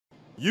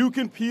You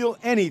can peel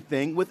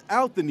anything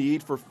without the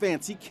need for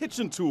fancy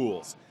kitchen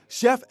tools.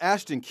 Chef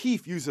Ashton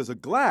Keefe uses a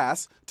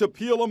glass to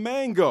peel a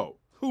mango.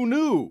 Who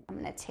knew? I'm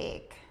gonna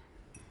take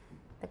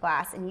the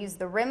glass and use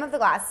the rim of the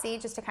glass, see,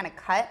 just to kind of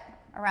cut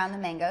around the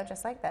mango,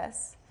 just like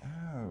this.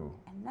 Oh.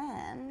 And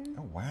then...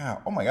 Oh,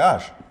 wow. Oh, my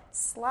gosh.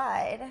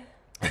 Slide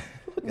the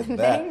that.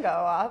 mango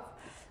off,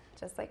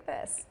 just like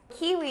this.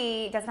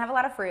 Kiwi doesn't have a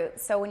lot of fruit,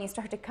 so when you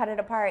start to cut it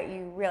apart,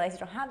 you realize you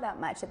don't have that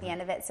much at the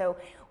end of it. So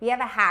we have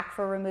a hack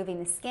for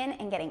removing the skin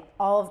and getting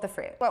all of the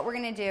fruit. What we're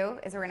gonna do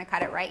is we're gonna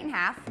cut it right in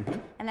half,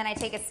 and then I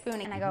take a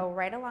spoon and I go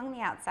right along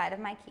the outside of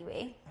my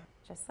kiwi,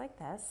 just like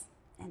this.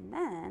 And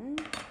then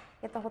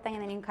get the whole thing,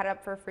 and then you can cut it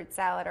up for a fruit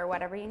salad or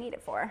whatever you need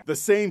it for. The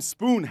same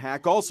spoon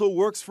hack also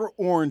works for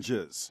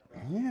oranges.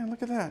 Yeah,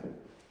 look at that.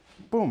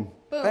 Boom.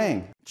 Boom.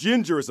 Bang.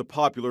 Ginger is a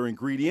popular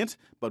ingredient,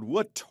 but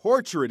what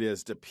torture it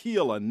is to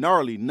peel a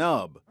gnarly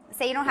nub.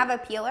 Say you don't have a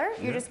peeler,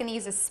 you're just gonna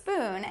use a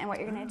spoon, and what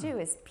you're gonna do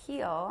is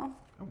peel.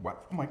 Oh,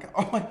 what? Oh, my God.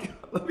 Oh, my God.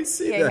 Let me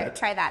see Here, that.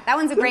 try that. That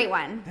one's a great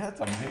one. That's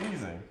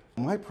amazing.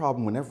 My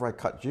problem whenever I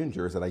cut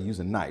ginger is that I use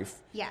a knife.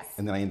 Yes.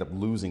 And then I end up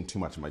losing too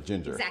much of my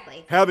ginger.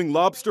 Exactly. Having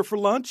lobster for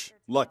lunch?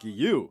 Lucky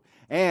you.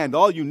 And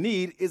all you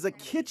need is a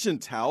kitchen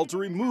towel to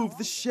remove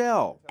the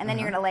shell. And then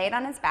you're gonna lay it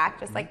on his back,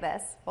 just like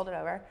this. Fold it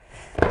over.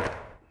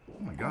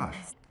 Oh, my gosh.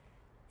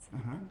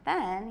 And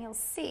then you'll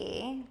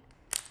see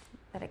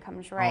that it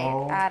comes right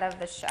out of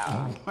the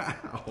shell.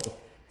 Wow.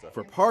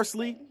 For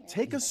parsley,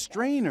 take a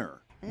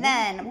strainer. And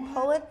then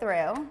pull it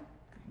through,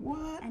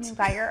 What? and you've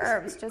got your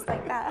herbs, just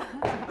like that.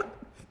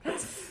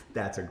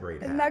 That's a great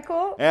Isn't hack. that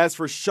cool? As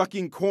for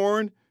shucking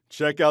corn,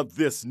 check out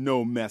this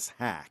no-mess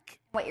hack.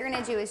 What you're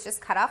gonna do is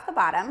just cut off the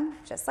bottom,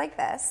 just like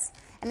this,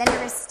 and then you're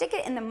gonna stick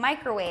it in the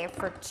microwave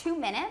for 2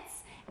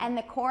 minutes, and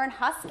the corn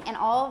husk and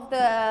all of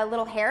the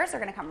little hairs are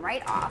gonna come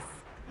right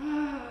off.